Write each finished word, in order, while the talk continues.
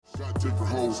Got different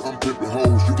hoes, I'm pimping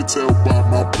hoes. You can tell by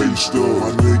my pay stub.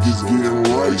 My niggas getting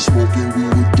right, smoking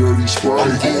weed with dirty Sprite.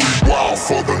 I'm going wild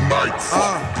for the night.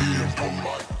 Being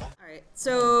polite. Alright,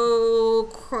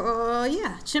 so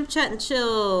Chimp Chat and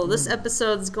Chill. This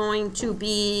episode's going to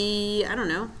be, I don't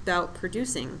know, about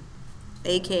producing,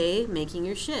 aka making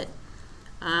your shit.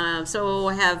 So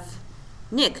I have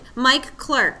Nick, Mike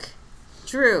Clark,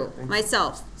 Drew,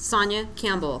 myself, Sonia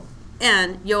Campbell,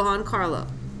 and Johann Karlo.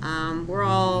 We're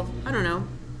all, I don't know,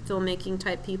 filmmaking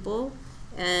type people.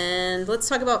 And let's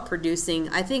talk about producing.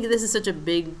 I think this is such a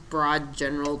big, broad,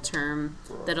 general term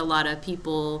that a lot of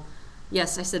people,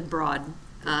 yes, I said broad.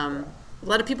 A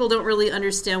lot of people don't really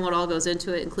understand what all goes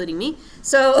into it, including me.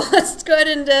 So let's go ahead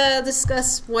and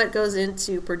discuss what goes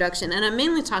into production. And I'm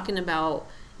mainly talking about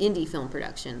indie film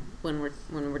production when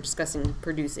we're discussing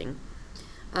producing.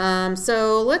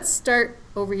 So let's start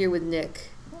over here with Nick.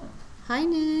 Hi,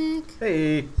 Nick.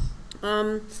 Hey.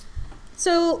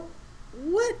 So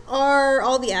what are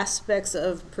all the aspects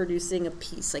of producing a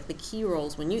piece, like the key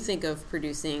roles when you think of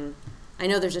producing? I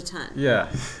know there's a ton. Yeah.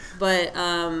 But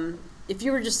if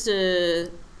you were just to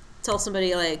tell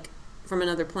somebody like from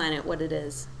another planet what it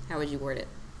is, how would you word it?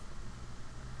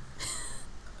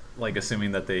 Like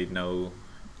assuming that they know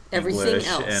Everything English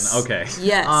else. and okay.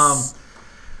 Yes.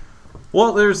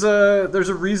 Well, there's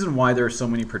a reason why there are so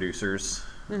many producers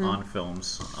on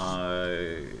films,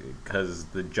 because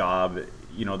the job,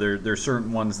 there's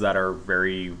certain ones that are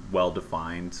very well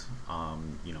defined.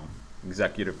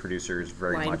 Executive producers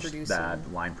very Line much producer.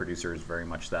 that. Line producers very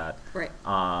much that. Right.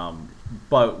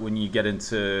 But when you get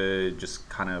into just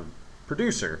kind of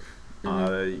producer,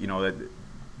 the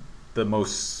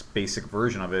most basic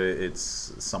version of it,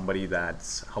 it's somebody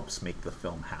that helps make the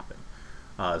film happen.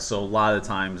 So a lot of the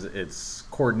times it's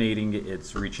coordinating,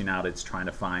 it's reaching out, it's trying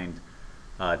to find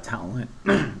talent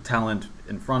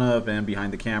in front of and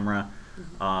behind the camera.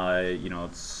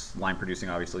 It's line producing,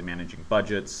 obviously managing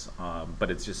budgets,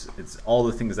 but it's all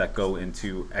the things that go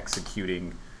into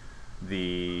executing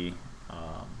the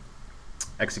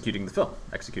film, executing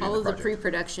all the of the project.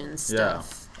 pre-production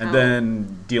stuff. Yeah, and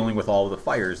then dealing with all of the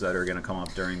fires that are going to come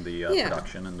up during the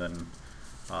production, and then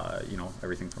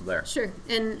everything from there. Sure.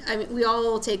 And I mean, we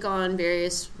all take on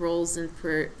various roles in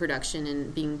production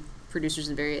and being producers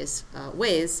in various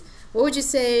ways. What would you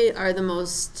say are the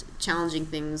most challenging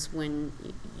things when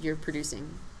you're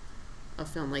producing a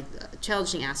film, like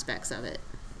challenging aspects of it?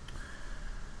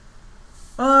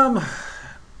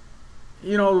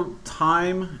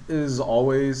 Time is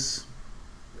always,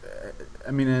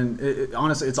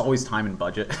 honestly, it's always time and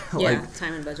budget.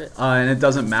 Time and budget. And it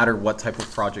doesn't matter what type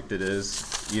of project it is.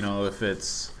 If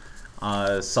it's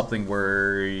something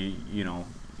where,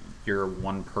 you're a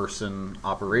one-person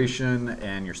operation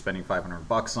and you're spending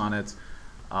 $500 on it,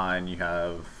 and you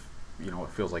have, it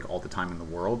feels like all the time in the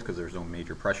world because there's no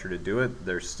major pressure to do it.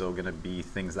 There's still going to be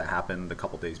things that happen the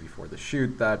couple days before the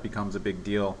shoot that becomes a big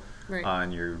deal, right.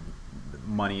 And your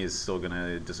money is still going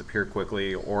to disappear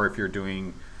quickly. Or if you're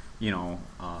doing, the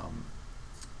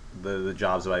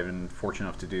jobs that I've been fortunate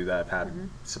enough to do that have had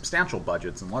substantial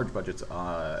budgets and large budgets,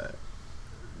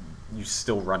 you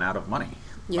still run out of money.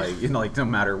 Yeah. No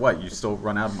matter what, you still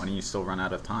run out of money, you still run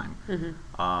out of time.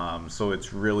 So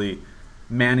it's really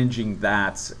managing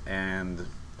that and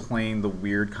playing the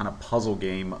weird kind of puzzle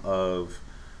game of,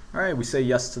 all right, we say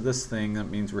yes to this thing, that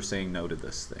means we're saying no to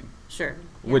this thing. Sure.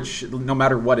 Yeah. Which, no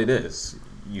matter what it is,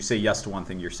 you say yes to one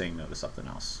thing, you're saying no to something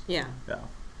else. Yeah. Yeah.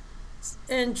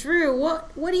 And Drew,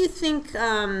 what do you think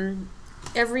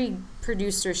every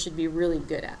producer should be really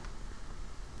good at?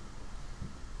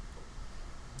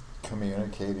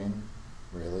 Communicating,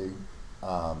 really,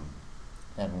 and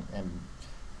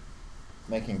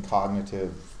making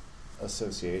cognitive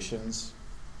associations,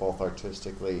 both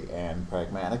artistically and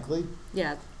pragmatically.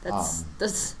 Yeah, that's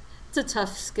it's a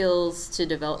tough skills to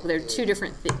develop. They're two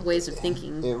different ways of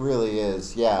thinking. It really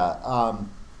is, yeah. I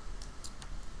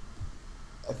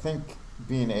think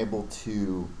being able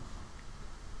to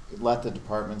let the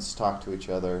departments talk to each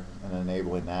other and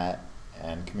enabling that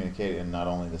and communicate in not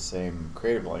only the same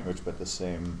creative language but the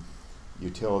same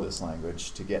utilities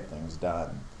language to get things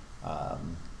done.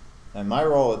 And my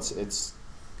role, it's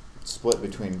split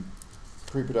between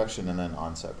pre-production and then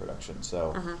on-set production.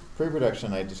 So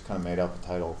pre-production, I just kind of made up a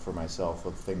title for myself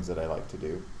of things that I like to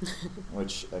do,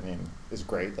 which is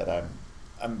great that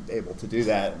I'm able to do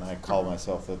that, and I call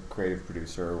myself a creative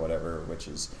producer or whatever, which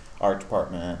is art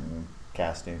department and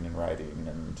casting and writing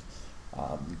and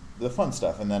the fun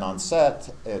stuff. And then on set,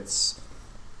 I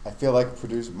feel like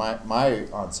my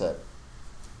on-set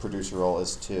producer role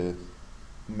is to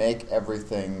make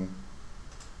everything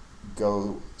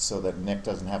go so that Nick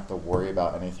doesn't have to worry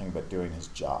about anything but doing his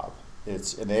job.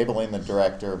 It's enabling the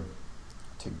director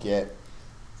to get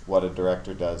what a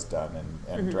director does done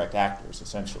and direct actors,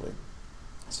 essentially.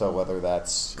 So whether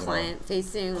that's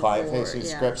client-facing,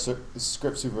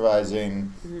 script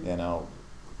supervising,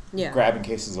 grabbing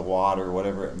cases of water,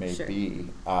 whatever it may be.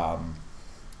 I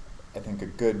think a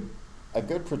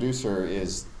good producer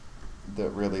is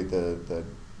the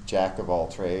jack of all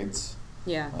trades.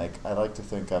 Yeah. Like, I like to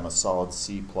think I'm a solid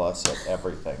C+ at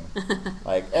everything.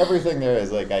 Like, everything there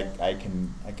is, like, I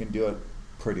can do it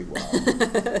pretty well.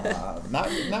 Not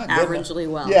averagely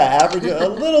well. Yeah, average, a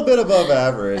little bit above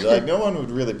average. Like, no one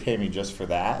would really pay me just for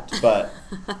that. But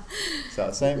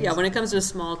so same. Yeah, when it comes to a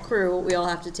small crew, we all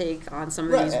have to take on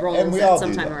some of these roles at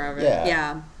some time or other.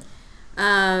 Yeah.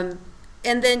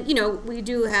 And then, we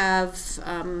do have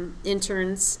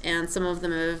interns, and some of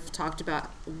them have talked about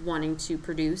wanting to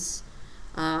produce.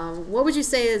 What would you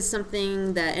say is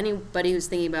something that anybody who's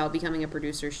thinking about becoming a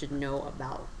producer should know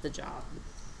about the job?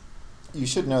 You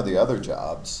should know the other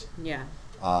jobs. Yeah.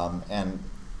 And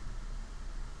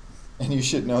you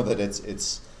should know that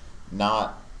it's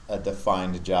not a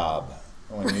defined job.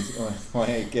 When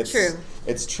it gets True.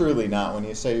 It's truly not. When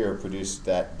you say you're a producer,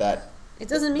 that it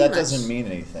doesn't mean that much. Doesn't mean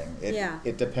anything.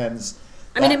 It depends.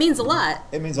 I mean, it means a lot.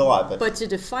 It means a lot, but to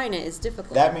define it is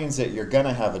difficult. That means that you're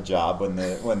gonna have a job when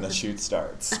the shoot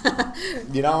starts.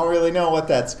 You don't really know what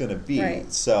that's gonna be. Right.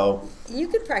 So you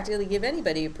could practically give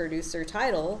anybody a producer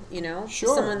title.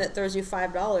 Sure. Someone that throws you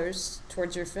 $5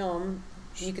 towards your film,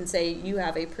 you can say you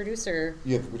have a producer.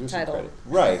 You have a producer title. credit.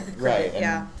 Right. Right.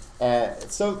 Yeah.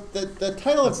 So the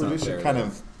title of producer kind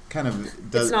of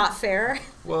does. It's not fair.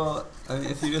 Well, I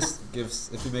mean, if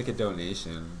you make a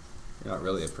donation, you're not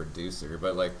really a producer,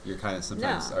 but like you're kind of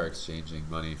sometimes are exchanging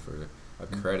money for a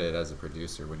credit as a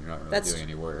producer when you're not really doing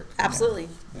any work. Absolutely.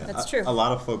 Yeah. That's true. A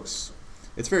lot of folks,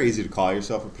 it's very easy to call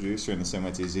yourself a producer in the same way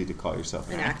it's easy to call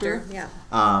yourself an actor. Yeah.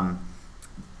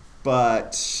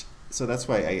 But so that's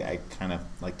why I kind of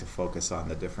like to focus on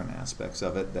the different aspects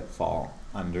of it that fall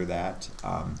under that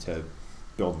to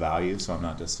build value. So I'm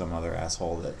not just some other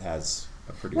asshole that has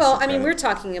a producer. Well, I mean, credit. we're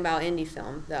talking about indie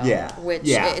film, though. Yeah. Which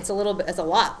it's a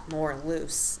lot more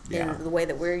loose in the way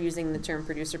that we're using the term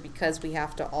producer, because we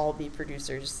have to all be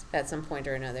producers at some point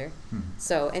or another.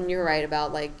 So, and you're right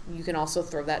about, like, you can also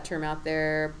throw that term out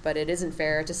there, but it isn't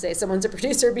fair to say someone's a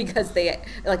producer because they,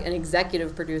 like, an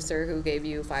executive producer who gave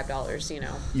you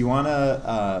 $5, You want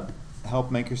to help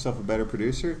make yourself a better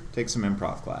producer? Take some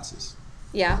improv classes.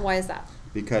 Yeah, why is that?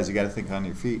 Because you got to think on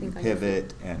your feet and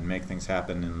pivot and make things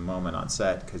happen in the moment on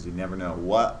set, because you never know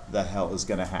what the hell is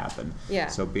going to happen. Yeah.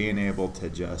 So being able to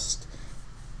just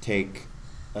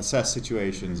assess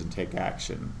situations and take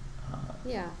action.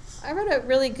 Yeah. I read a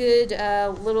really good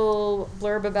little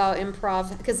blurb about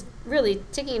improv, because really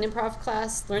taking an improv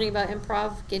class, learning about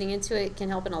improv, getting into it can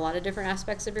help in a lot of different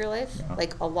aspects of your life,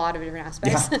 like a lot of different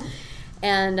aspects. Yeah.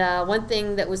 And one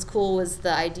thing that was cool was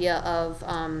the idea of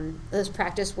this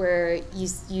practice where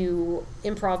you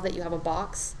improv that you have a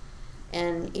box,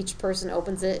 and each person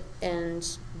opens it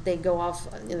and they go off.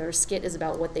 Their skit is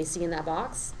about what they see in that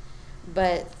box.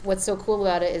 But what's so cool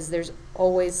about it is there's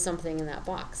always something in that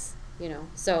box.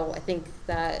 So I think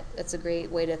that's a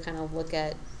great way to kind of look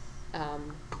at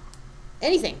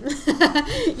anything.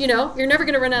 You're never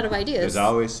going to run out of ideas. There's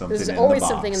always something. There's in always the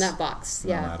box, something in that box.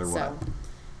 no matter what.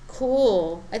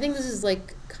 Cool. I think this is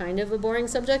like kind of a boring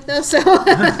subject though, so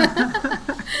I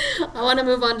want to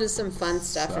move on to some fun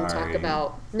stuff and talk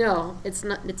about. No, it's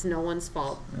not. It's no one's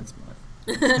fault. That's mine.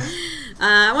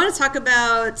 I want to talk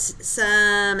about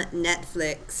some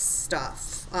Netflix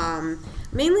stuff.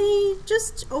 Mainly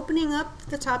just opening up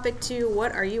the topic to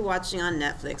what are you watching on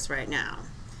Netflix right now?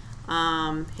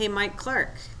 Hey, Mike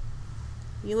Clark,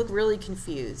 you look really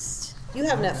confused. You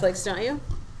have Netflix, don't you?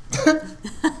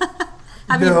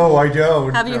 I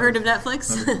don't. Have you heard of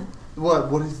Netflix?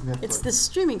 What is Netflix? It's the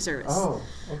streaming service. Oh,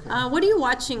 okay. What are you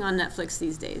watching on Netflix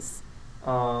these days?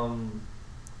 Some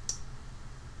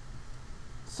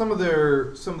of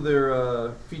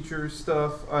their feature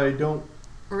stuff. I don't.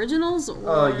 Originals?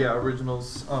 Or? Yeah,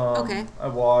 originals. Okay. I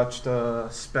watched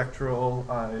Spectral.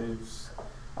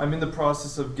 I'm in the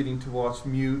process of getting to watch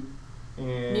Mute.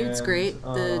 And, Mute's great.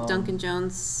 The Duncan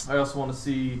Jones I also want to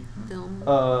see film.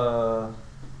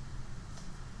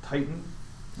 Titan.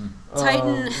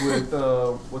 Titan. With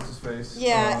what's his face?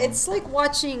 Yeah, it's like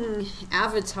watching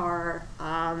Avatar.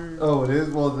 Oh, it is.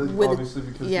 Well, obviously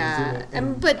because he's in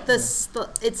it. But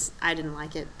it's. I didn't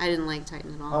like it. I didn't like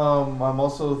Titan at all. I'm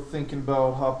also thinking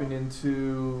about hopping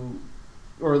into,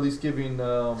 or at least giving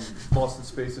Lost in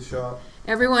Space a shot.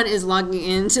 Everyone is logging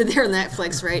into their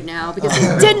Netflix right now because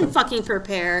they didn't fucking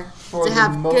prepare to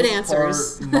have good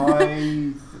answers.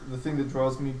 The thing that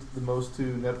draws me the most to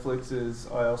Netflix is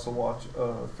I also watch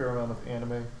a fair amount of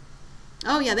anime.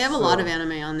 Oh yeah, they have a lot of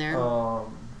anime on there.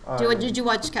 Did you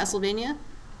watch Castlevania?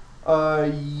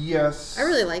 Yes. I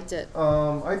really liked it.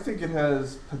 I think it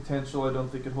has potential. I don't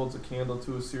think it holds a candle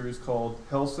to a series called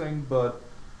Hellsing, but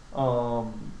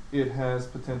it has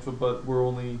potential. But we're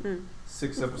only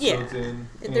 6 episodes in.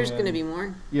 There's going to be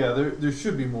more. Yeah, there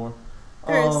should be more.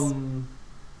 There is.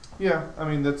 Yeah, I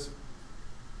mean that's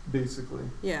basically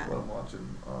what I'm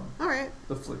watching. All right.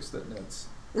 The flicks that nets.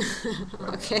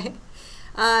 Okay.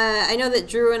 I know that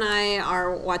Drew and I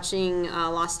are watching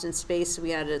Lost in Space. We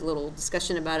had a little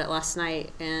discussion about it last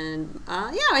night, and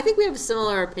I think we have a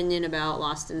similar opinion about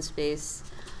Lost in Space,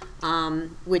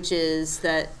 which is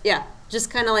that just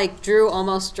kind of like Drew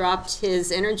almost dropped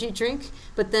his energy drink,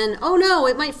 but then oh no,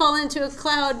 it might fall into a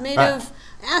cloud made of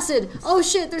acid. Oh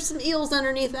shit, there's some eels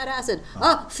underneath that acid.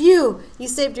 Oh, phew, you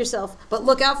saved yourself. But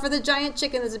look out for the giant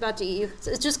chicken that's about to eat you.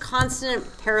 So it's just constant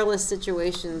perilous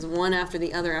situations, one after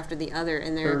the other,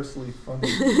 and they're Perilously funny.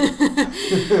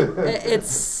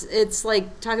 it's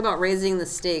like talk about raising the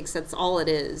stakes. That's all it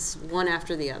is, one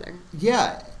after the other.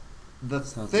 Yeah, the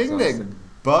thing that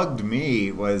bugged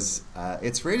me was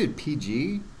it's rated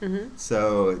PG,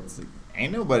 so it's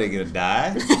ain't nobody gonna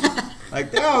die.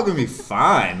 Like, they're all gonna be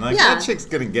fine. Like, that chick's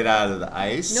gonna get out of the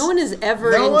ice. No one is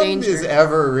ever in danger. No one is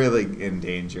ever really in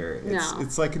danger.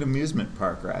 It's like an amusement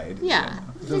park ride. Yeah.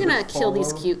 You're gonna kill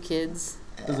these cute kids.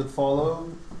 Does it follow,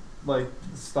 like,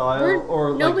 style?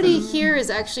 Or nobody like here is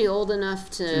actually old enough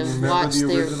to watch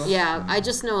the original? Yeah, I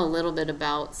just know a little bit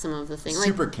about some of the things.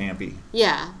 Super campy.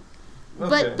 Yeah.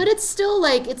 Okay. But it's still,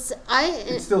 like, it's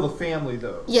still the family,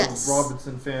 though. Yes. The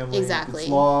Robinson family. Exactly.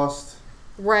 It's Lost.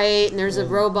 Right, and there's a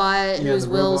robot who's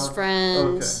Will's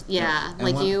friend. Okay. Yeah,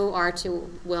 like you are to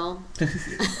Will.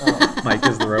 Mike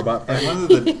is the robot friend. And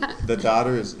one of the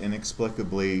daughters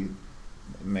inexplicably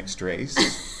mixed race,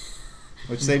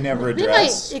 which they never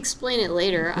address. They might explain it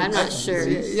later. I'm not sure.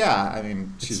 Yeah, I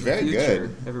mean, she's very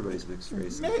good. Everybody's mixed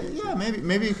race.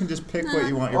 Maybe you can just pick what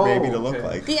you want your baby to look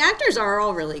like. The actors are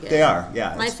all really good. They are,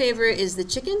 yeah. My favorite is the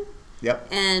chicken. Yep.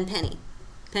 And Penny.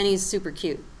 Penny's super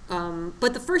cute.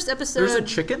 But the first episode... There's a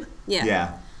chicken?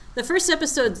 Yeah. The first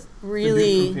episode's really...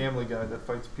 The dude from Family Guy that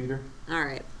fights Peter. All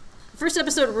right. The first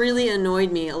episode really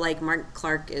annoyed me, like Mark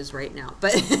Clark is right now.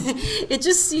 But it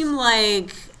just seemed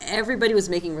like everybody was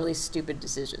making really stupid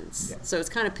decisions. Yeah. So it's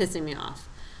kind of pissing me off.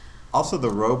 Also, the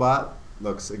robot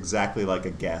looks exactly like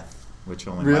a Geth, which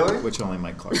only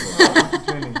Mike Clark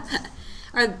will.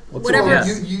 Or whatever.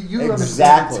 You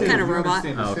exactly kind of robot.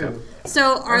 Oh, okay.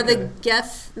 So are the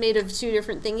Geth made of two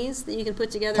different thingies that you can put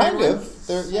together? Kind of.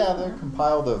 They're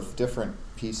compiled of different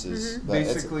pieces. Mm-hmm.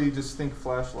 Basically, just think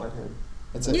flashlight head.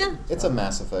 It's a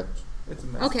Mass Effect. It's a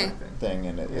Mass Effect thing,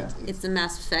 and it's a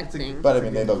Mass Effect thing. But I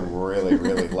mean, they look really,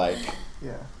 really like.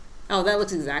 Yeah. Oh, that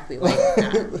looks exactly like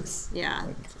that. Yeah.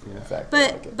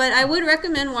 But I would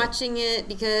recommend watching it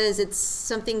because it's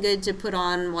something good to put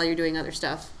on while you're doing other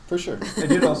stuff. For sure. I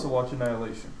did also watch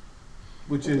Annihilation,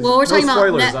 which is we're talking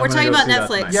about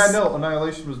Netflix. Yeah, no,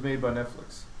 Annihilation was made by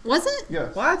Netflix. Was it?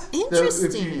 Yes. What?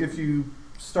 Interesting. If you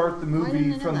start the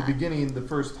movie from the beginning, the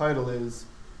first title is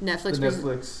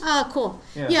Netflix. Oh, cool.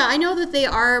 Yeah, I know that they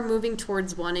are moving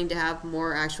towards wanting to have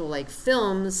more actual like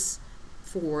films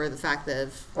for the fact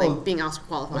of being Oscar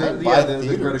qualified.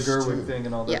 The Greta Gerwig thing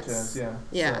and all that jazz.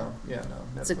 Yeah. So,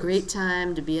 Netflix. It's a great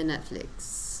time to be a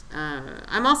Netflix.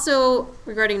 I'm also,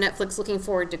 regarding Netflix, looking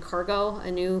forward to Cargo,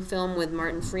 a new film with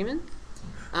Martin Freeman.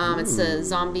 It's a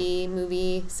zombie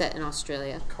movie set in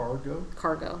Australia. Cargo?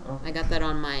 Oh. I got that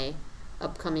on my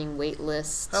upcoming wait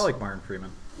list. I like Martin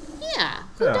Freeman. Yeah,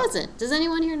 who doesn't? Does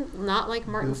anyone here not like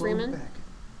Martin Freeman?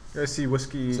 You guys see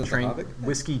Whiskey Tango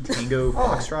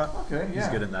Foxtrot? Okay, yeah. He's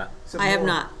good in that. I have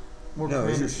not.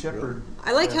 Commander Shepard.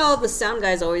 I like how the sound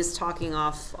guy's always talking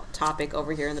off topic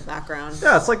over here in the background.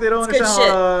 Yeah, it's like they don't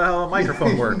understand how a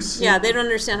microphone works. Yeah, they don't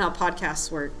understand how podcasts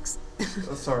works.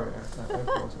 Sorry, I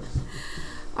apologize.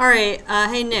 All right,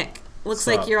 hey Nick. Looks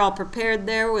like you're all prepared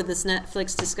there with this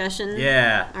Netflix discussion.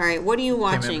 Yeah. All right, what are you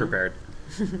watching? Came in prepared.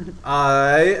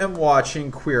 I am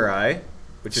watching Queer Eye,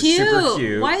 which is super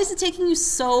cute. Why is it taking you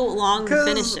so long to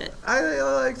finish it? I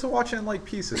like to watch it in like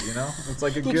pieces, you know? It's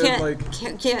like a you good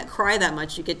can't cry that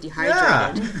much, you get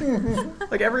dehydrated. Yeah.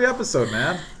 Like every episode,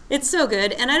 man. It's so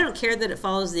good, and I don't care that it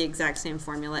follows the exact same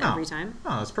formula every time.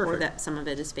 Oh, that's perfect. Or that some of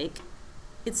it is fake.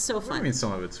 It's so fun. What do you mean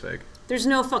some of it's fake? There's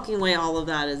no fucking way all of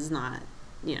that is not,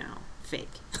 fake.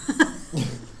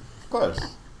 Of course.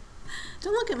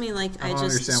 Don't look at me like I don't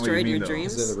just understand what you destroyed mean, your though.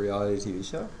 dreams. Is it a reality TV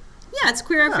show? Yeah, it's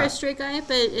Queer Eye for Yeah. a Straight Guy,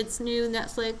 but it's new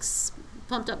Netflix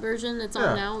pumped up version. It's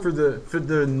on now. for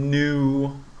the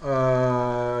new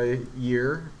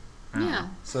year. Yeah.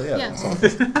 So yeah, Yeah. that's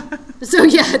all. So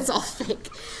yeah, it's all fake.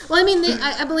 Well, I mean,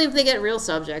 I believe they get real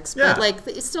subjects, but Yeah. like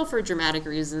it's still for dramatic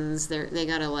reasons. They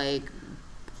gotta like,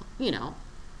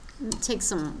 take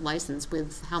some license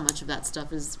with how much of that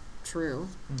stuff is true.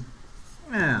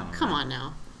 Yeah, Come on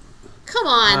now. Come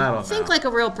I on. don't Think know. like a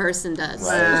real person does.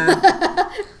 I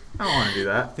don't want to do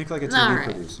that. Think like a All TV right.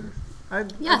 producer. I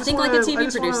Yeah, think like a TV I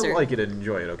just wanna producer. like it and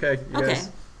enjoy it. Okay. You Okay. guys?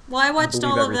 Well, I watched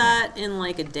believe all of everything. that in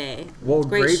like a day. Well,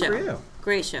 great show. for you.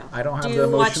 Great show. I don't have Do the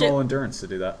you watch emotional it? endurance to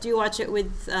do that. Do you watch it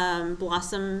with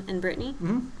Blossom and Brittany?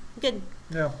 Mm-hmm. Good.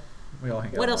 Yeah. We all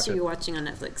hang out What and else watch are it. you watching on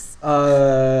Netflix?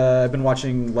 I've been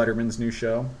watching Letterman's new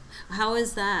show. How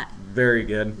is that? Very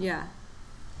good. Yeah.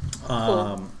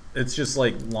 It's just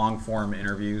like long form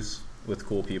interviews with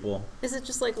cool people. Is it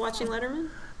just like watching Letterman?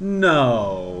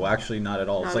 No, actually not at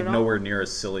all. Not It's like at all? nowhere near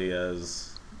as silly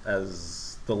as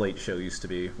the Late Show used to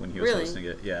be when he was Really? hosting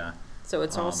it. Yeah. So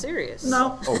it's all serious.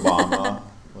 No. Obama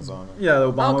was on it. Yeah,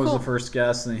 Obama was cool. the first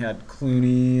guest, and he had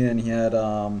Clooney, and he had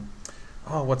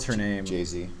what's her name?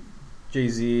 Jay-Z.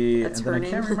 Jay-Z, That's and her then I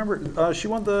name? can't remember. She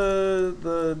won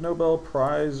the Nobel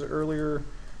Prize earlier.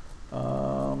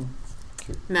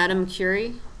 Madame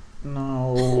Curie?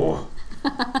 No.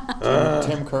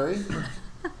 Tim Curry?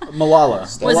 Malala.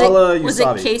 Malala Was it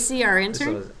Yousafzai. Casey, our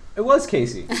intern? It was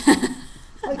Casey.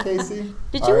 Hi, Casey.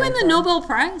 Did you Our win the intern. Nobel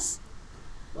Prize?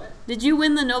 What? Did you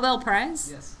win the Nobel Prize?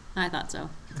 Yes. I thought so.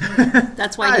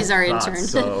 That's why he's our I thought intern.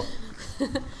 So.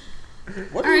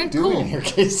 What All are you right, doing cool. here,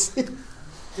 Casey?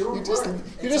 Doing You're work.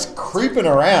 just creeping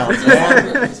around. It's my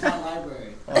library. It's my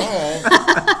library. All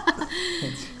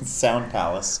right. Sound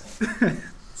Palace.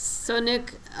 So,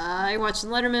 Nick, I watched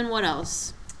Letterman. What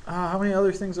else? How many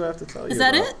other things do I have to tell you? Is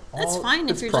that about? it? That's fine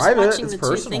if it's you're private, just watching it's the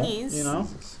personal, two thingies. You know?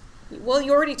 Well,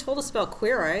 you already told us about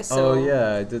Queer Eye, so. Oh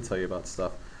yeah, I did tell you about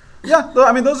stuff. Yeah,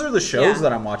 I mean those are the shows Yeah.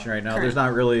 that I'm watching right now. Correct. There's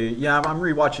not really. Yeah, I'm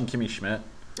rewatching Kimmy Schmidt.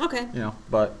 Okay. You know,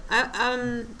 but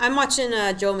I'm watching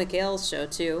Joe McHale's show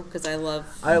too because I love.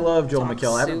 I love Joel Talk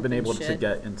McHale. I haven't Soup been and able to shit.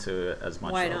 get into it as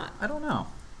much. Why though. not? I don't know.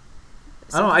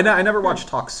 I never watched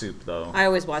Talk Soup though. I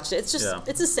always watched it. It's just Yeah.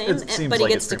 it's the same, It seems but he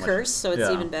like gets it's to pretty much- curse, so it's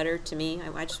yeah. even better to me.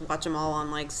 I just watch them all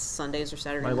on like Sundays or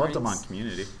Saturday I mornings. loved him on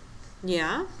Community.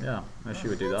 Yeah. Yeah, I she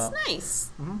would do That's that. nice.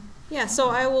 Mhm. Yeah, so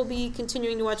I will be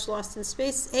continuing to watch Lost in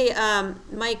Space. Hey,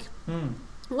 Mike, Hmm.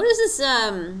 what is this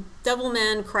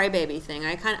Devilman Crybaby thing?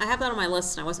 I have that on my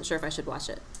list, and I wasn't sure if I should watch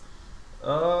it.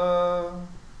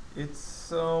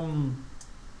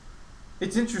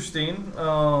 It's interesting.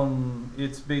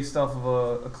 It's based off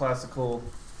of a classical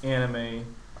anime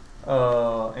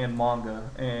and manga,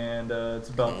 and it's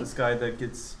about Okay. this guy that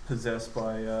gets possessed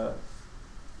by A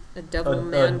a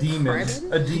Devilman demon,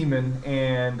 Crybaby? a demon,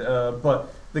 and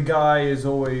but the guy is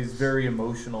always very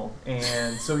emotional,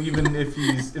 and so even if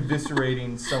he's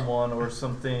eviscerating someone or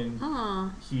something,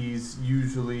 Oh, he's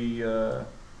usually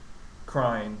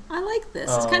crying. I like this.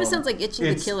 It kind of sounds like Itchy the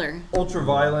it's Killer. Ultra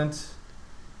violent.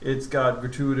 It's got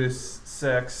gratuitous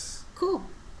sex, Cool.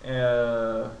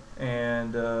 and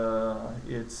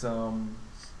it's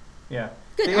yeah.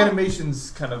 Good. The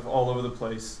animation's kind of all over the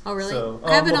place. Oh, really? So,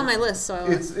 I have it well, on my list, so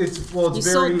It's You very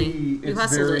sold me. You it's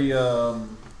hustled very broad.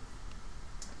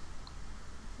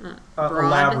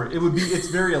 elaborate. It's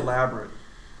very elaborate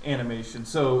animation.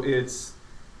 So it's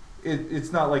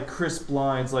not like crisp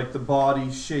lines, like the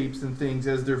body shapes and things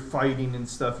as they're fighting and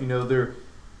stuff. You know,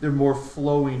 they're more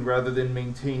flowing rather than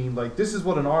maintaining. Like this is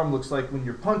what an arm looks like when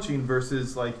you're punching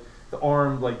versus like the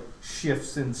arm like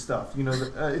shifts and stuff. You know,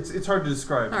 it's hard to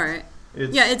describe. All right.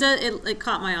 It's Yeah, it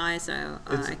caught my eye, so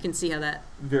It's- I can see how that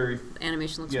very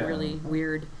animation looks Yeah. really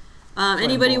weird.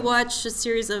 Anybody Flamboyant. watch a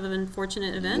series of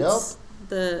unfortunate events?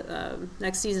 The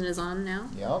next season is on now.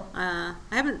 Yep. I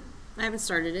haven't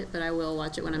started it, but I will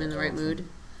watch it when I'm in the right mood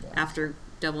Yeah. after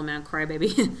Devilman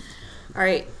Crybaby. All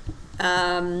right,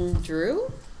 Drew.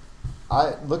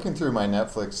 Looking through my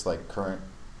Netflix current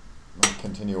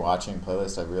continue watching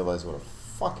playlist, I realized what a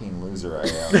fucking loser I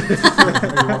am.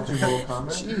 Are you watching Mortal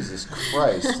Kombat? Jesus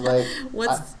Christ!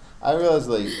 What's I realize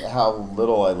how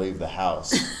little I leave the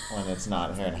house when it's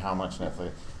not here and how much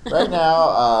Netflix. Right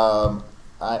now,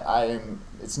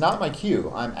 it's not my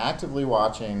cue. I'm actively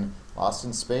watching Lost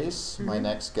in Space, My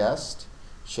Next Guest,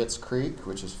 Schitt's Creek,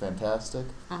 which is fantastic,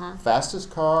 Fastest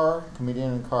Car,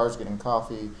 Comedian in Cars Getting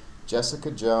Coffee,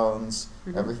 Jessica Jones,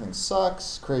 Everything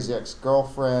Sucks, Crazy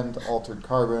Ex-Girlfriend, Altered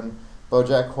Carbon,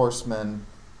 BoJack Horseman,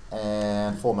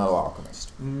 and Full Metal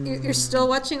Alchemist. You're still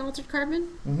watching Altered Carbon?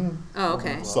 Mm-hmm. Oh,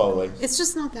 okay. Slowly. It's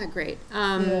just not that great.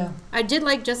 Yeah. I did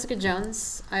like Jessica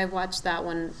Jones. I watched that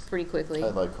one pretty quickly. I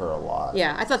like her a lot.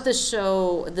 Yeah, I thought this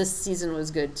season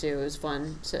was good too. It was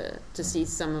fun to see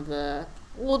some of the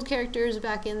old characters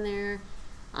back in there.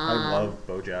 I love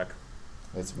BoJack.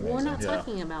 It's amazing. We're not Yeah.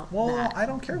 talking about Well, that. I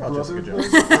don't care about Brother Jessica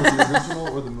Boys, Jones. or the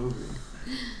original or the movie?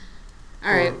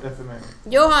 All right, Or FMA.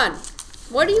 Johann,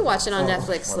 what are you watching on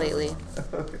Netflix whatever. lately?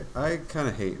 I kind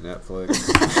of hate Netflix,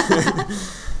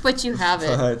 But you have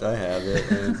it. but I have it.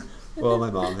 And, well, my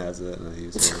mom has it, and I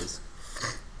use hers.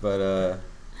 But I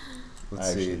let's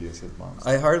actually see. use his mom's.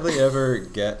 I hardly ever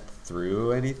get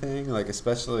through anything. Like,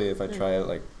 especially if I try out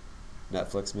like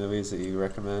Netflix movies that you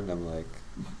recommend. I'm like,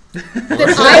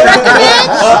 That I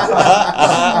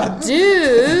recommend?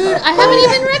 Dude, I haven't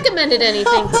even recommended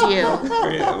anything to you.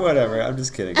 whatever. I'm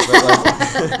just kidding. But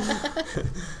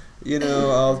like,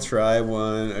 I'll try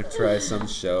one or try some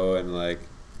show, and like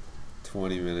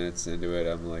 20 minutes into it,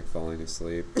 I'm like falling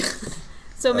asleep.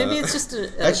 So maybe it's just a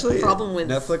Actually, problem with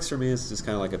Netflix for me is just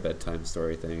kind of like a bedtime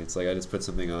story thing. It's like I just put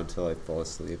something on until I fall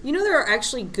asleep. There are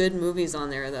actually good movies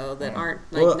on there though that aren't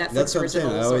like Well, Netflix that's what I'm saying.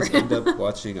 originals. I always or end up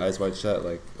watching Eyes Wide Shut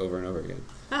like over and over again,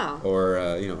 oh,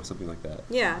 or something like that.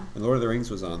 yeah. And Lord of the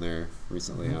Rings was on there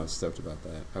recently, and I was stoked about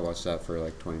that. I watched that for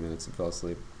like 20 minutes and fell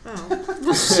asleep. Oh, you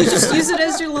just use it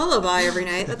as your lullaby every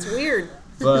night. That's weird.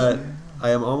 But I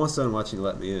am almost done watching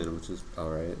Let Me In, which is all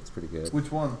right. It's pretty good.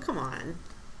 Which one? Come on.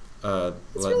 Let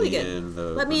really Me good. In,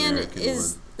 the Let Me In American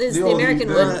is one. the The American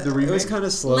the- one. the It was remake? kind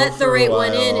of slow. Let the for a Right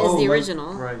One In while, is the like-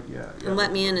 original. Right, yeah. And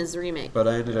Let Me In is the remake. but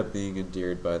I ended up being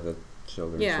endeared by the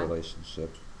children's Yeah.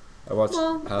 relationship. I watched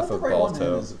Well, half The of Right One In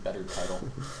Balto. is a better title.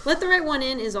 Let the Right One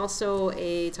In is also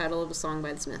a title of a song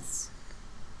by the Smiths.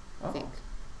 I Oh, think.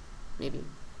 Maybe.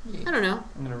 I don't know.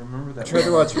 I'm gonna remember that. I tried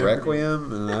to watch Jeopardy.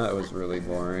 Requiem, and that was really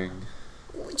boring.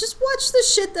 Just watch the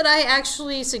shit that I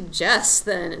actually suggest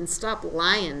then and stop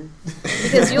lying.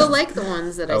 Because you'll like the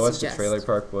ones that I watched suggest. the Trailer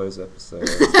Park Boys episode.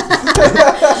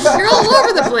 You're all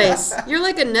over the place. You're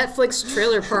like a Netflix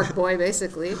trailer park boy,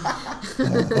 basically.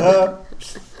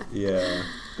 Yeah.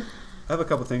 I have a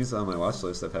couple things on my watch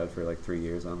list I've had for like 3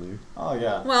 years on there. Oh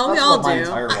yeah. Well, we That's all what my do.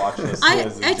 entire watch list I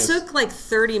is. I just- took like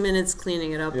 30 minutes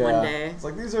cleaning it up one day. It's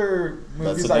like these are That's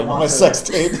movies the I name of want my to. sex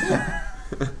tape.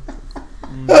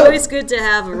 It's always good to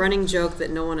have a running joke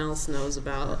that no one else knows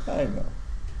about. I know.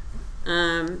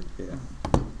 Yeah.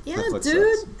 Yeah, Netflix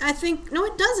dude. sucks. I think no,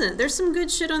 it doesn't. There's some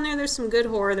good shit on there. There's some good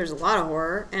horror. There's a lot of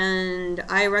horror, and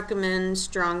I recommend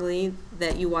strongly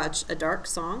that you watch A Dark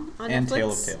Song on And Netflix.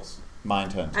 Tale of Tales.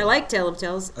 Mindhunter. I like Tale of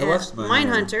Tales. I watched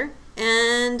Mindhunter,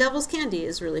 and Devil's Candy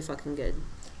is really fucking good.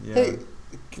 Yeah. Hey,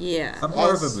 Yeah. I'm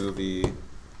more of a As- movie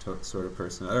sort of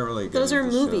person. I don't really get Those are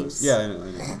into movies. shows. Yeah, I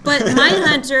know. But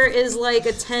Mindhunter is like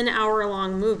a 10-hour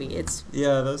long movie. It's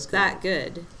Yeah, that's good. that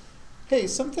good. hey,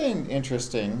 something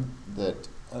interesting that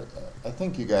I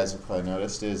think you guys have probably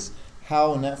noticed is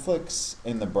how Netflix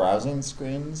in the browsing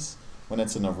screens, when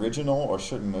it's an original or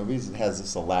certain movies, it has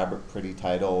this elaborate, pretty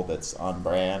title that's on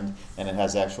brand, and it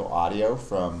has actual audio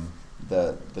from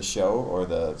the show or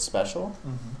the special.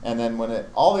 And then when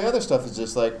all the other stuff is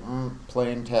just like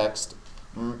plain text,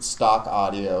 stock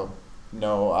audio,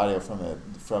 no audio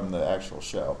from the actual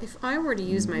show. If I were to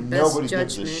use my best Nobody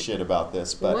gives judgment, a shit about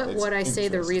this, but what it's would I say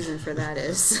the interesting. reason for that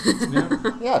is?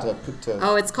 Yeah, to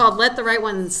Oh, it's called Let the Right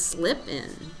One Slip In.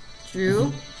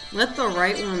 Drew, let the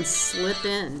right one slip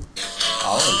in.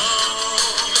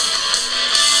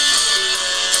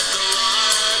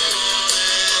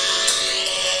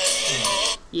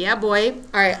 Yeah, boy.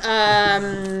 All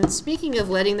right. Speaking of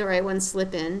letting the right one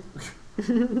slip in,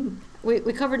 we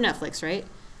covered Netflix, right?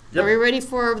 Yep. Are we ready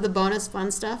for the bonus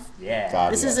fun stuff? Yeah.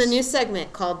 God, This yes. is a new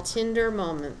segment called Tinder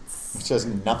Moments. Which has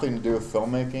nothing to do with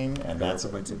filmmaking, and that's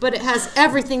my tip. But it has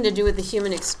everything to do with the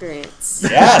human experience.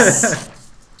 yes.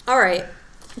 All right.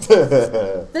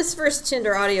 This first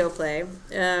Tinder audio play,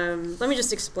 let me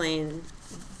just explain.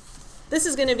 This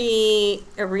is going to be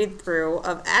a read-through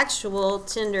of actual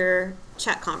Tinder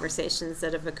chat conversations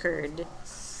that have occurred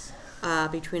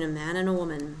between a man and a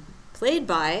woman, played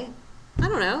by, I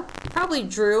don't know, probably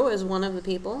Drew as one of the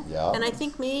people. Yeah. And I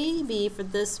think maybe for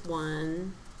this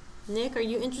one, Nick, are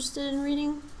you interested in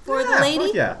reading for the Yeah, lady?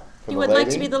 fuck yeah. For You the would like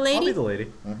to lady? be the I'll lady? be the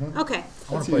lady. Okay. I want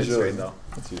That's to play it usually, straight though.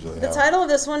 that's usually The how. title of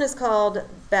this one is called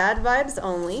Bad Vibes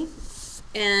Only.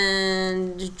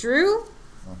 And Drew,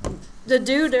 the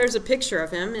dude, there's a picture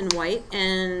of him in white,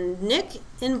 and Nick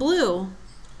in blue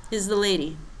is the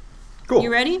lady. Cool.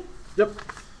 You ready? Yep.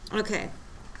 Okay.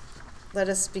 Let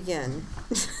us begin.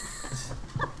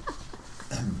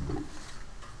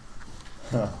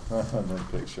 And then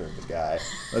picture of the guy.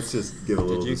 Let's just give a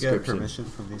little Did you description. get permission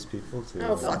from these people to?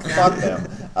 Oh, fuck that. Fuck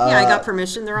them. Yeah, I got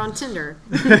permission. They're on Tinder.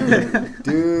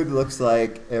 Dude looks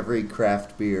like every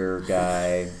craft beer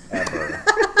guy ever.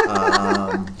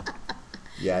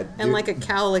 Yeah. And dude- like a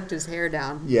cow licked his hair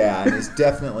down. Yeah, and he's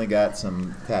definitely got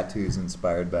some tattoos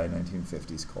inspired by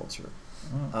 1950s culture.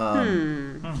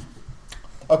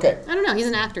 Okay. I don't know. He's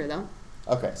an actor, though.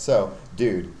 Okay, so,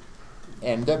 dude,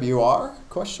 NWR,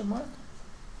 question mark?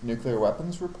 Nuclear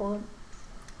weapons report?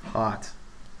 Hot.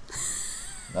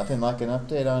 Nothing like an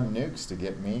update on nukes to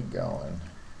get me going.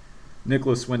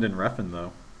 Nicholas Winding Refn,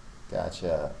 though.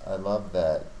 Gotcha. I love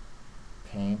that.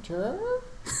 Painter?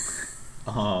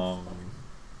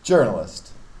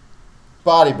 Journalist.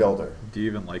 Bodybuilder. Do you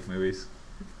even like movies?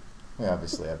 We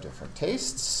obviously have different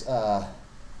tastes.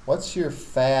 What's your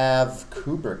fav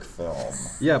Kubrick film?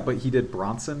 Yeah, but he did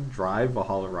Bronson, Drive,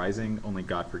 Valhalla Rising, Only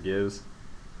God Forgives.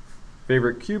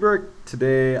 Favorite Kubrick?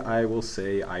 Today, I will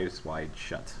say Eyes Wide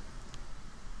Shut.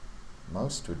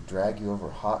 Most would drag you over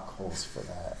hot coals for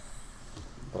that.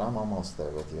 But I'm almost there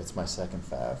with you. It's my second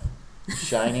fav.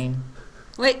 Shining.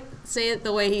 Wait, say it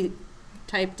the way he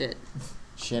typed it.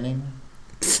 Shinning.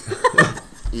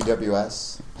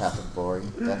 EWS. Path of Glory.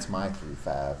 That's my 3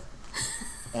 fav.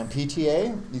 And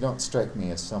PTA, you don't strike me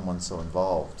as someone so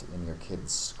involved in your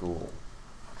kid's school.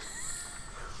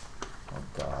 Oh,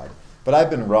 God. But I've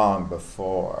been wrong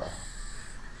before.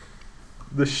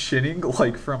 The Shinning,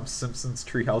 like from Simpsons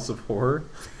Treehouse of Horror?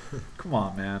 Come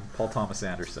on, man. Paul Thomas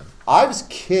Anderson. I was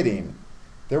kidding.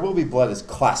 There Will Be Blood is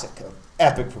classic of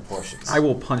epic proportions. I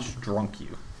will punch drunk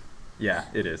you. Yeah,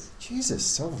 it is. Jesus,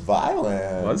 so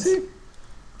violent. Was he?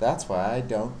 That's why I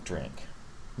don't drink.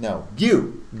 No,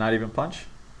 you. Not even punch?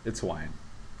 It's Hawaiian.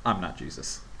 I'm not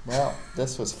Jesus. Well,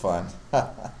 this was fun.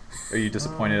 Are you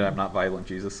disappointed I'm not violent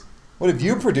Jesus? What have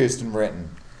you produced and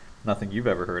written? Nothing you've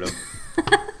ever heard of.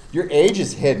 Your age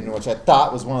is hidden, which I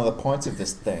thought was one of the points of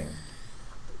this thing.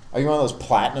 Are you one of those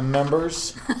platinum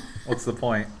members? What's the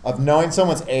point? Of knowing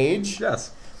someone's age?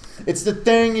 Yes. It's the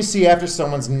thing you see after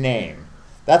someone's name.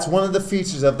 That's one of the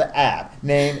features of the app.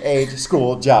 Name, age,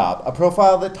 school, job. A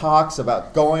profile that talks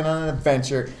about going on an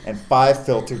adventure and 5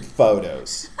 filtered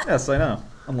photos. Yes, I know.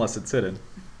 Unless it's hidden,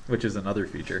 which is another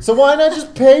feature. So why not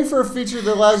just pay for a feature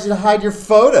that allows you to hide your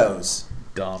photos?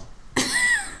 Dumb.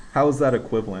 How is that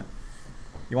equivalent?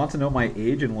 You want to know my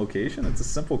age and location? It's a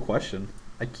simple question.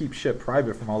 I keep shit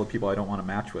private from all the people I don't want to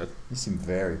match with. You seem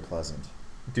very pleasant.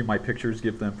 Do my pictures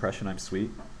give the impression I'm sweet?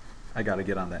 I gotta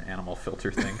get on that animal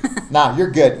filter thing. Nah,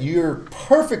 you're good. You're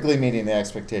perfectly meeting the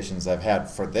expectations I've had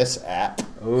for this app.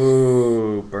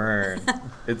 Ooh, burn.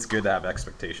 It's good to have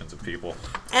expectations of people.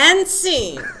 And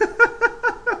scene.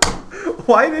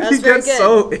 Why did That's he very get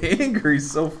so angry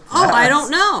so fast? Oh, I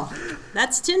don't know.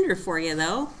 That's Tinder for you,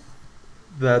 though.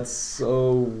 That's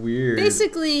so weird.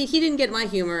 Basically, he didn't get my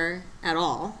humor at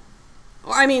all.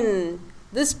 Or, I mean,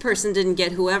 this person didn't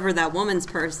get whoever that woman's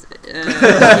person at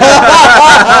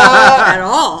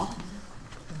all.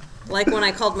 Like when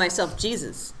I called myself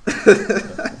Jesus.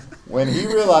 When he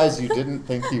realized you didn't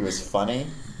think he was funny,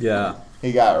 Yeah.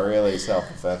 he got really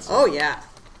self-offensive. Oh, yeah.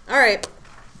 All right.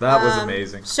 That was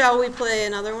amazing. Shall we play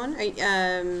another one?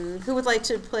 Who would like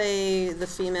to play the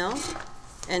female?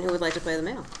 And who would like to play the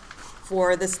male?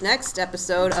 For this next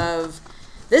episode of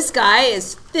This Guy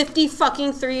is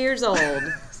 3 years old.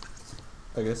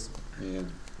 I guess. Yeah.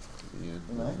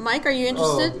 Mike, are you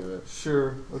interested? Do it.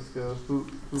 Sure, let's go. Who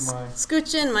am I?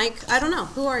 Scooch in, Mike. I don't know.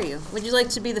 Who are you? Would you like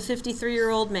to be the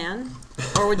 53-year-old man?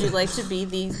 Or would you like to be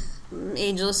the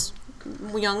ageless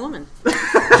young woman?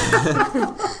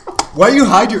 Why do you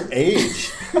hide your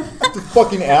age? What the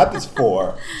fucking app is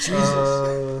for?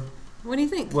 Jesus. What do you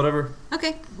think? Whatever.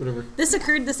 Okay. Whatever. This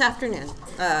occurred this afternoon,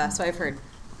 so I've heard.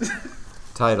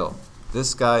 Title: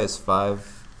 This guy is 3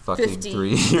 50.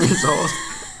 years old.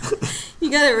 You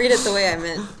gotta read it the way I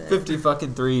meant.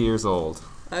 3 years old.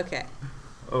 Okay.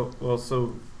 Oh, well,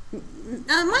 so... Mike, why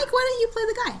don't you play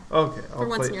the guy? Okay, For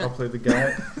once in your I'll life. play the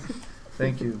guy.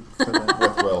 Thank you for that.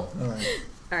 With Will. All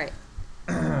right. All right.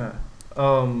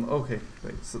 Okay.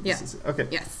 Wait, so Yeah. this is... Okay.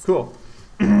 Yes. Cool.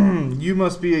 You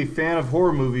must be a fan of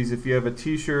horror movies if you have a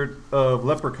t-shirt of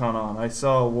Leprechaun on. I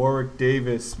saw Warwick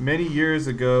Davis many years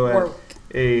ago at Warwick.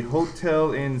 a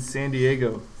hotel in San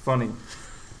Diego. Funny.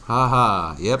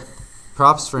 Haha, yep.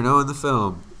 Props for knowing the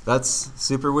film. That's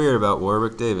super weird about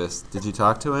Warwick Davis. Did you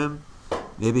talk to him?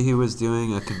 Maybe he was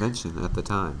doing a convention at the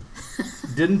time.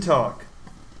 Didn't talk.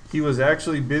 He was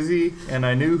actually busy, and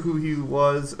I knew who he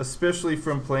was, especially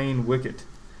from playing Wicket.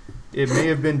 It may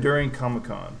have been during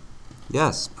Comic-Con.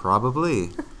 Yes,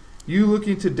 probably. You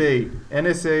looking to date,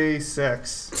 NSA,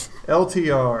 sex,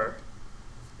 LTR.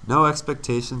 No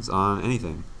expectations on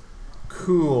anything.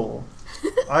 Cool.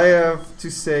 I have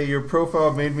to say your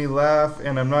profile made me laugh,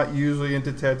 and I'm not usually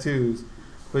into tattoos,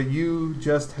 but you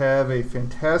just have a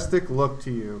fantastic look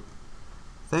to you.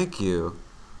 Thank you.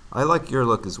 I like your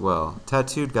look as well.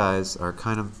 Tattooed guys are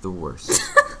kind of the worst.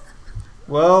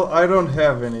 Well, I don't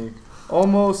have any.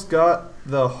 Almost got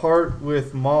the heart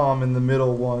with mom in the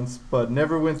middle once, but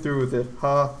never went through with it.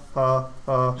 Ha, ha,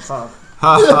 ha, ha.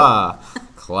 Ha ha.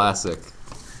 Classic.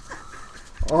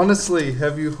 Honestly,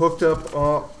 have you hooked up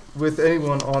with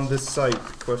anyone on this site?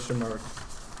 Question mark.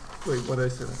 Wait, what did I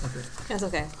say? Okay. That's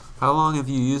okay. How long have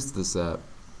you used this app?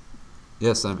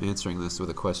 Yes, I'm answering this with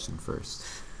a question first.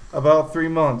 About 3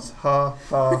 months. Ha,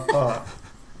 ha, ha.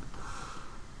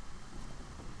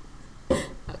 Okay.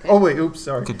 Oh, wait, oops,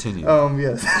 sorry. Continue.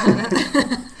 Yes.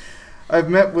 I've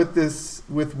met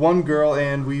with one girl,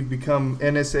 and we've become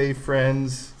NSA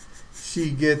friends.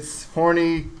 She gets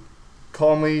horny,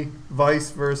 call me,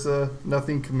 vice versa,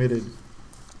 nothing committed.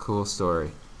 Cool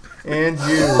story. And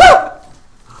you.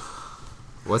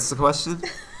 What's the question?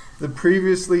 The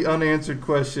previously unanswered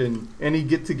question. Any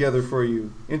get-together for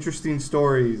you? Interesting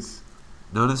stories.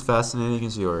 None as fascinating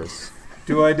as yours.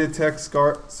 Do I detect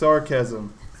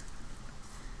sarcasm?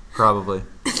 Probably.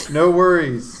 No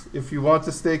worries. If you want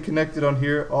to stay connected on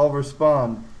here, I'll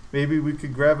respond. Maybe we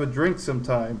could grab a drink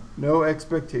sometime. No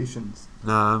expectations.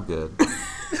 Nah, I'm good.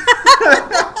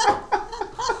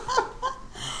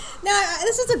 Now,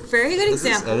 this is a very good Is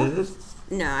this example. edited?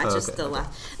 No, I Oh, just okay, still okay.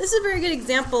 laugh. This is a very good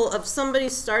example of somebody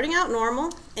starting out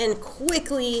normal and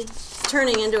quickly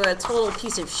turning into a total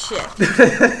piece of shit.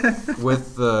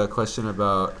 With the question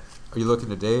about, are you looking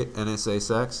to date, NSA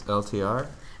sex, LTR?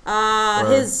 Or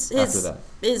His after that?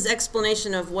 his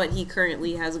explanation of what he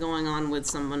currently has going on with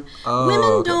someone. Oh, Women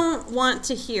okay. don't want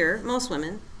to hear, most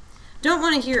women, don't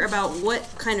want to hear about what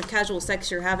kind of casual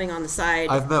sex you're having on the side.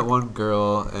 I've met one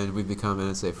girl, and we've become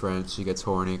NSA friends. She gets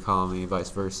horny, call me, vice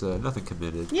versa. Nothing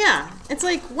committed. Yeah, it's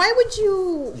like, why would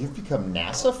you... You've become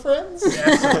NASA friends?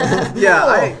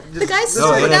 Yeah, The guy's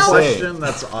No, straight NSA. out... question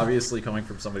that's obviously coming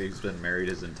from somebody who's been married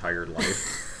his entire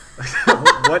life.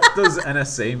 What does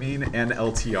NSA mean and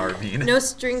LTR mean? No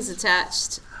strings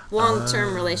attached.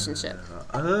 Long-term relationship.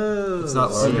 Oh, It's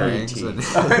not Lord of the CRT.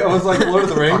 Rings. I was like, Lord of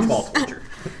the Rings? ball teacher.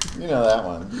 You know that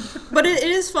one. But it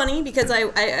is funny because I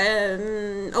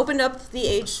opened up the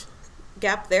age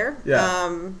gap there. Yeah.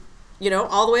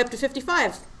 All the way up to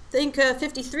 55. Think a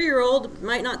 53-year-old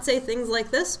might not say things like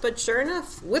this, but sure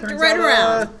enough, whipped it Turns right out,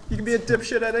 around. You can be a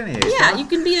dipshit at any age. Yeah, huh? you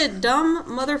can be a dumb,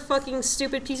 motherfucking,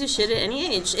 stupid piece of shit at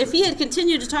any age. If he had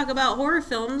continued to talk about horror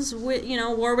films, with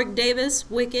Warwick Davis,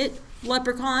 Wicket,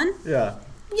 Leprechaun, Yeah.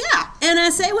 yeah,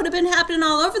 NSA would have been happening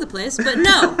all over the place, but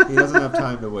no. He doesn't have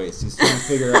time to waste. He's trying to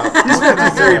figure out. He's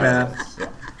 53, man.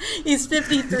 He's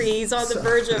 53. He's on the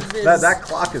verge of his... That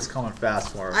clock is coming fast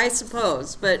for him. I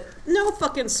suppose, but no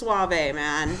fucking suave,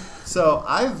 man. So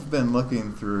I've been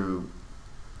looking through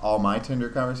all my Tinder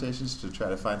conversations to try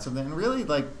to find something, and really,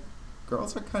 like,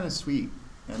 girls are kind of sweet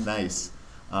and nice.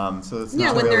 So it's Yeah,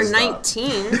 not when real they're stuff.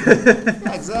 19.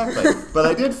 Yeah, exactly. But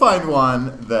I did find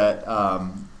one that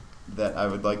that I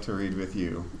would like to read with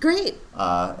you, Great.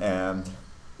 and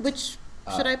Which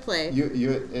should I play?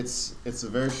 it's a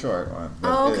very short one. But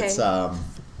Oh, okay. It's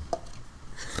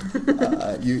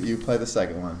you play the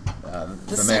second one,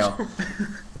 the The male.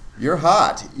 You're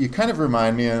hot. You kind of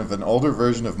remind me of an older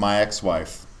version of my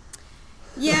ex-wife.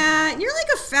 Yeah, you're like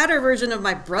a fatter version of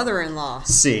my brother-in-law.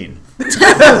 Scene.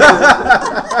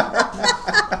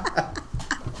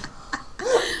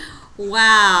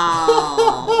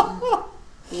 Wow.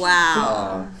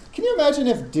 Wow. Can you imagine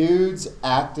if dudes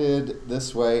acted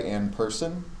this way in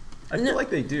person? I feel like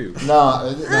they do.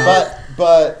 No,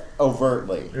 but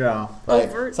overtly. Yeah. Like,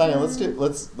 Overt? Sonia, let's do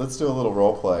a little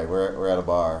role play. We're at a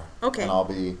bar. Okay. And I'll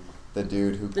be the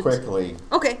dude who The- quickly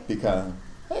Okay. become.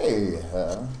 Hey,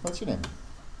 what's your name?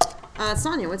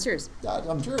 Sonia, what's yours?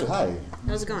 I'm Drew. Hi.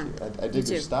 How's it going? I dig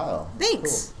You your too. style.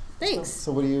 Thanks. Cool. Thanks.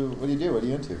 So what do you do? What are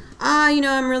you into?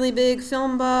 I'm really big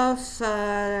film buff.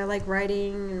 I like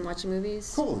writing and watching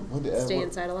movies. Cool. What, Stay what-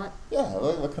 inside a lot. Yeah.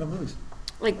 What kind of movies?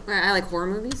 I like horror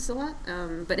movies a lot.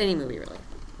 But any movie really.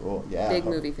 Cool. Yeah. Big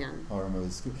movie fan. Horror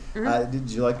movies. Mhm.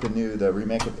 Did you like the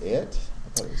remake of It? I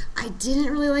thought it was. I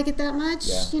didn't really like it that much.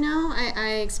 Yeah.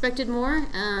 I expected more.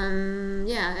 I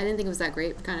didn't think it was that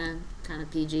great. Kind of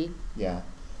PG. Yeah.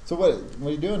 So what are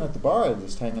you doing at the bar?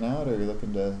 Just hanging out, or are you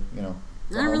looking to I go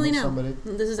don't home really with know. somebody?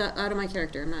 This is out of my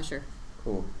character. I'm not sure.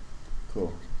 Cool.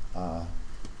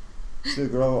 See the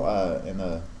girl in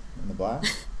the black?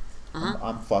 Uh-huh.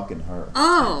 I'm fucking her.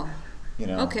 Oh. You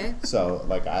know. Okay. So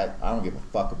like I don't give a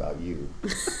fuck about you.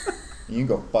 You can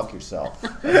go fuck yourself.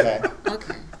 Okay?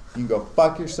 Okay. You can go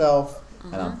fuck yourself.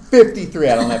 And I'm 53.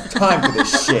 I don't have time for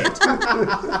this shit.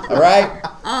 All right?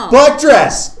 Oh. Black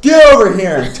dress, get over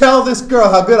here and tell this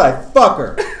girl how good I fuck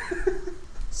her.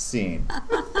 Scene.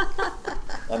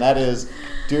 And that is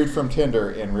dude from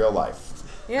Tinder in real life.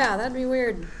 Yeah, that'd be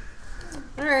weird.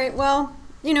 All right, well,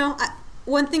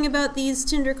 one thing about these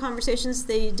Tinder conversations,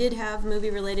 they did have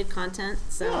movie-related content,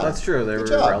 so... Yeah. That's true. They were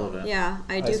job. relevant. Yeah,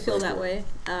 I do feel that way.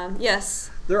 Yes.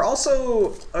 They're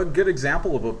also a good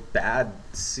example of a bad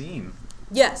scene.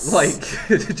 Yes. Like,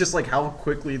 just like how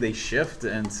quickly they shift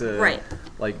into, Right.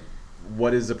 like,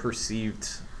 what is a perceived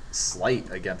slight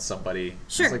against somebody.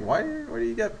 Sure. It's like, why do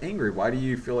you get angry? Why do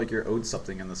you feel like you're owed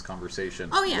something in this conversation?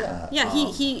 Oh, yeah. Yeah,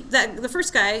 the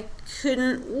first guy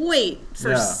couldn't wait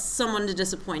for someone to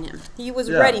disappoint him. He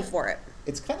was ready for it.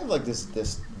 It's kind of like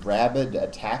this rabid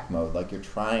attack mode, like you're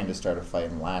trying to start a fight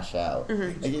and lash out.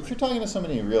 Mm-hmm. Like if you're talking to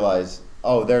somebody and you realize,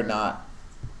 oh, they're not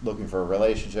looking for a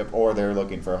relationship or they're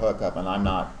looking for a hookup and I'm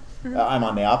not, I'm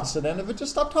on the opposite end of it,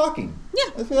 just stop talking.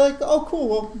 Yeah. If you're like, oh, cool,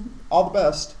 well, all the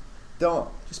best. Don't.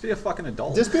 Just be a fucking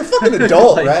adult. Just be a fucking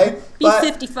adult, Like, right? Be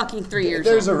 53 years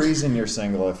old. There's a reason you're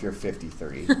single if you're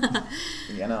 53.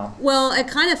 Well, I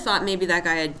kind of thought maybe that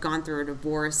guy had gone through a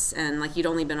divorce and like he'd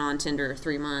only been on Tinder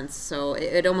 3 months, so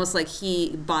it almost like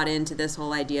he bought into this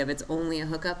whole idea of it's only a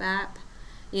hookup app,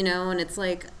 and it's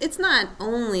like it's not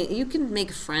only, you can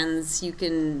make friends, you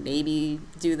can maybe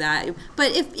do that,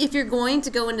 but if you're going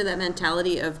to go into that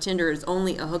mentality of Tinder is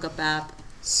only a hookup app,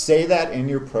 say that in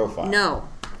your profile. no.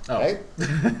 Oh. Right?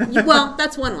 Well,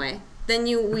 that's one way. Then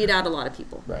you weed out a lot of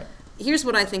people. Right. Here's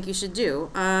what I think you should do.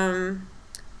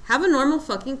 Have a normal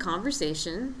fucking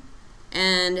conversation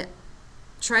and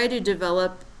try to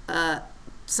develop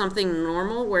something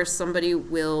normal where somebody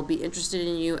will be interested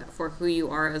in you for who you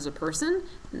are as a person.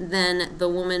 Then the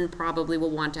woman probably will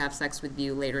want to have sex with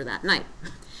you later that night.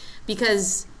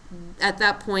 Because at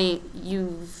that point,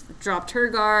 you've dropped her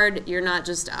guard. You're not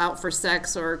just out for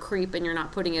sex or a creep and you're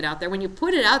not putting it out there. When you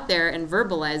put it out there and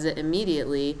verbalize it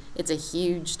immediately, it's a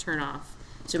huge turnoff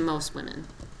to most women.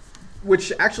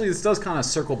 Which actually, this does kind of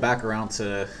circle back around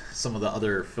to some of the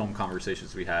other film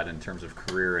conversations we had in terms of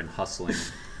career and hustling.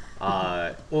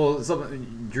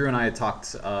 Drew and I had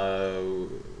talked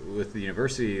with the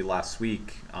university last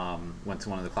week, went to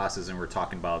one of the classes and we're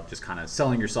talking about just kind of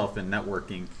selling yourself and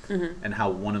networking, and how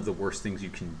one of the worst things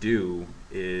you can do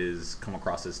is come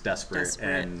across as desperate.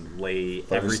 And lay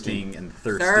everything and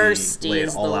thirsty, lay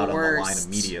it all out on the line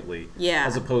immediately. Yeah.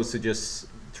 As opposed to just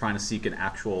trying to seek an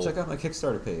actual... Check out my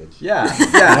Kickstarter page. Yeah.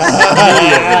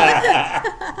 Yes.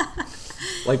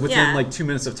 Like within like 2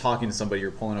 minutes of talking to somebody,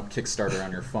 you're pulling up Kickstarter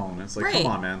on your phone. It's like, come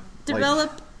on, man.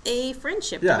 Develop a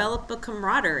friendship, develop a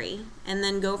camaraderie, and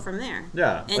then go from there.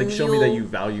 Yeah, and like show me that you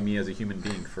value me as a human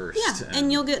being first. Yeah,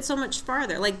 and you'll get so much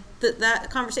farther. Like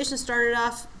that conversation started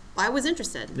off, I was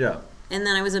interested. Yeah. And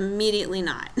then I was immediately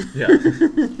not. Yeah.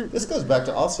 This goes back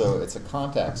to also, it's a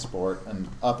contact sport, and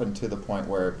up and to the point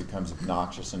where it becomes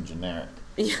obnoxious and generic.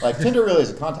 Yeah. Like Tinder really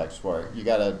is a contact sport. You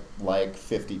gotta like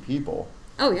 50 people.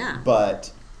 Oh yeah.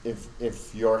 But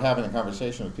if you're having a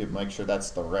conversation with people, make sure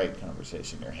that's the right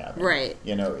conversation you're having. Right.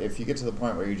 If you get to the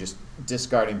point where you're just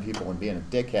discarding people and being a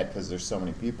dickhead because there's so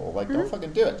many people, like don't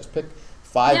fucking do it. Just pick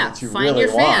 5 that you really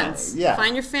want. Fans. Yeah.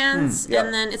 Find your fans,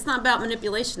 and then it's not about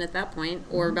manipulation at that point,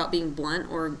 or about being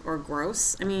blunt or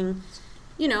gross. I mean,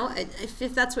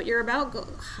 if that's what you're about, go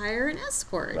hire an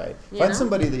escort. Right. Find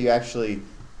somebody that you actually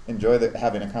enjoy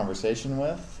having a conversation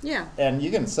with. Yeah. And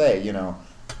you can say,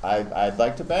 I'd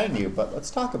like to bang you, but let's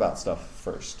talk about stuff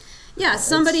first. Yeah,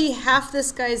 somebody half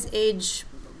this guy's age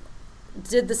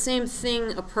did the same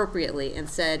thing appropriately and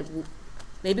said,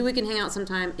 maybe we can hang out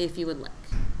sometime if you would like.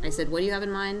 I said, what do you have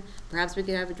in mind? Perhaps we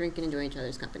could have a drink and enjoy each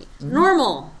other's company. Mm-hmm.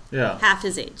 Normal. Yeah. Half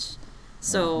his age.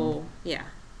 So, yeah.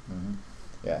 Mm-hmm.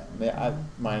 Yeah.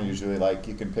 Mine usually like,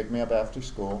 you can pick me up after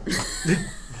school.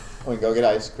 We can go get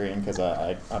ice cream because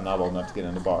I'm not old enough to get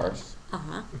into bars.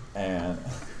 Uh-huh. And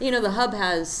the Hub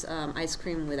has ice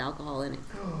cream with alcohol in it.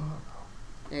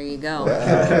 There you go.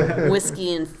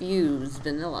 Whiskey infused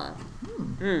vanilla.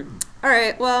 All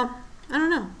right, well, I don't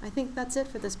know. I think that's it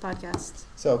for this podcast.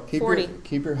 So keep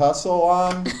your hustle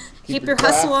on. Keep your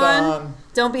hustle on.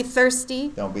 Don't be thirsty.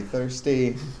 Don't be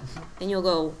thirsty. And you'll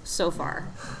go so far.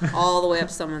 All the way up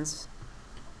someone's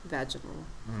vaginal.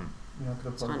 You're not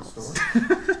going to plug tunnels. the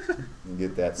store? You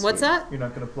get that. What's that? You're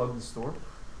not going to plug the store?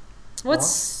 What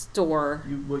store?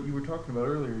 What you were talking about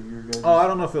earlier. Your guys. Oh, I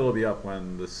don't know if it'll be up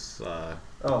when this this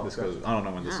gotcha. goes. I don't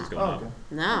know when this is going up. Okay.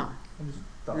 No.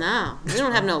 We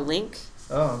don't have no link.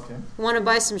 Oh, okay. Want to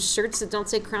buy some shirts that don't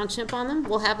say Crown Chimp on them?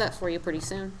 We'll have that for you pretty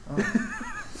soon. Oh.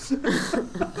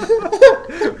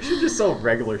 We should just sell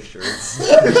regular shirts.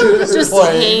 Just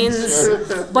Plain Hanes,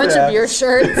 bunch of your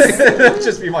shirts.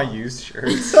 Just be my used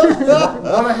shirts.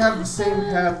 Want to have the same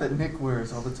hat that Nick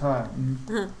wears all the time.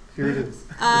 Here it is.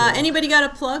 Anybody got a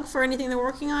plug for anything they're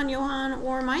working on, Johann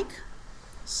or Mike?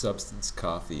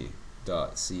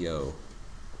 Substancecoffee.co.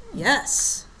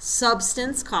 Yes,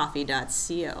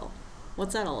 substancecoffee.co.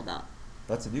 What's that all about?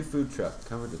 That's a new food truck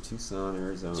coming to Tucson,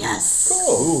 Arizona. Yes.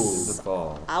 Cool. In the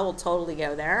fall. I will totally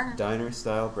go there. Diner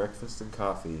style breakfast and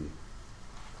coffee.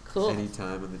 Cool. Any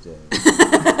time of the day.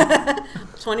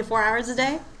 24 hours a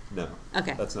day? No.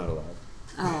 Okay. That's not allowed.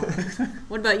 Oh.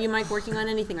 What about you, Mike, working on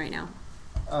anything right now?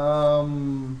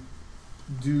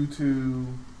 Due to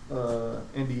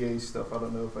NDA stuff, I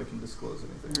don't know if I can disclose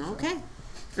anything. so. Okay.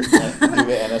 Do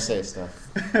the NSA stuff.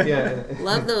 Yeah.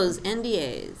 Love those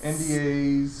NDAs.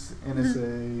 NDAs,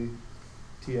 NSA,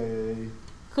 TIA.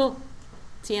 Cool.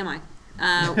 TMI.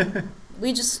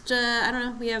 We just, I don't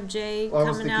know, we have Jay Well, I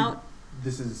was coming thinking out.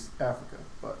 This is Africa,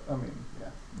 but I mean, yeah.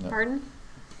 No. Pardon?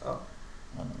 Oh.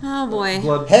 Oh, boy.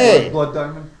 Hey! Blood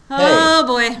diamond. Oh,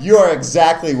 boy. You are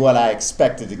exactly what I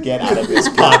expected to get out of this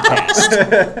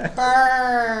podcast.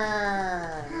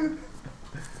 Burn.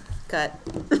 Cut.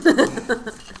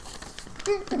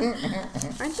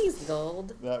 Aren't these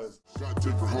gold? That was. Got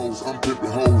different hoes, I'm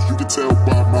different hoes. You can tell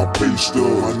by my pay stub.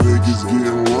 My niggas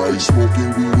getting right,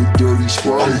 smoking weed with dirty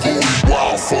Sprite. I'm going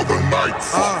wild for the night.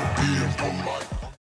 Being polite.